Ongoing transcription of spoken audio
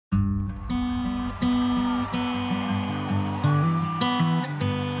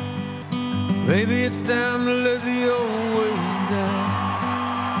Maybe it's time to let the old ways die.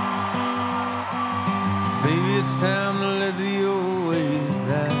 Maybe it's time to let the old ways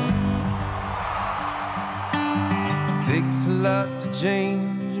die. Takes a lot to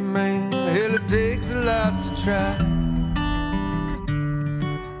change, man. Hell, it takes a lot to try.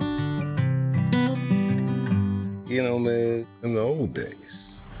 You know, man, in the old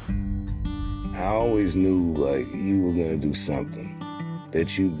days, I always knew, like, you were gonna do something,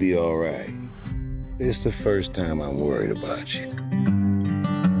 that you'd be all right. It's the first time I'm worried about you.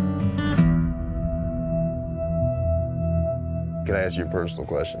 Can I ask you a personal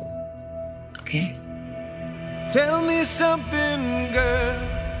question? Okay. Tell me something, girl.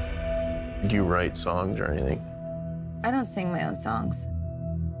 Do you write songs or anything? I don't sing my own songs.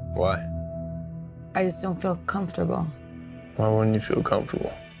 Why? I just don't feel comfortable. Why wouldn't you feel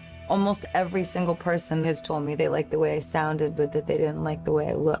comfortable? Almost every single person has told me they liked the way I sounded, but that they didn't like the way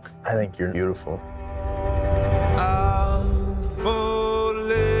I look. I think you're beautiful. I'm falling.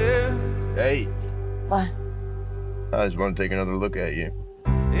 Hey, What? I just want to take another look at you.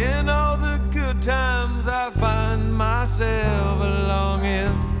 In all the good times, I find myself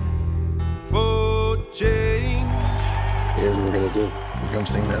longing for change. Here's what we're gonna do. You come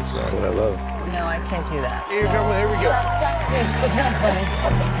sing that song that I love. No, I can't do that. Here we go. Jack, please, it's not funny.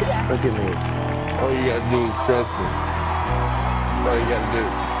 Jack. Look at me. All you gotta do is trust me. That's all you gotta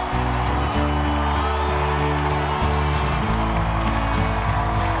do.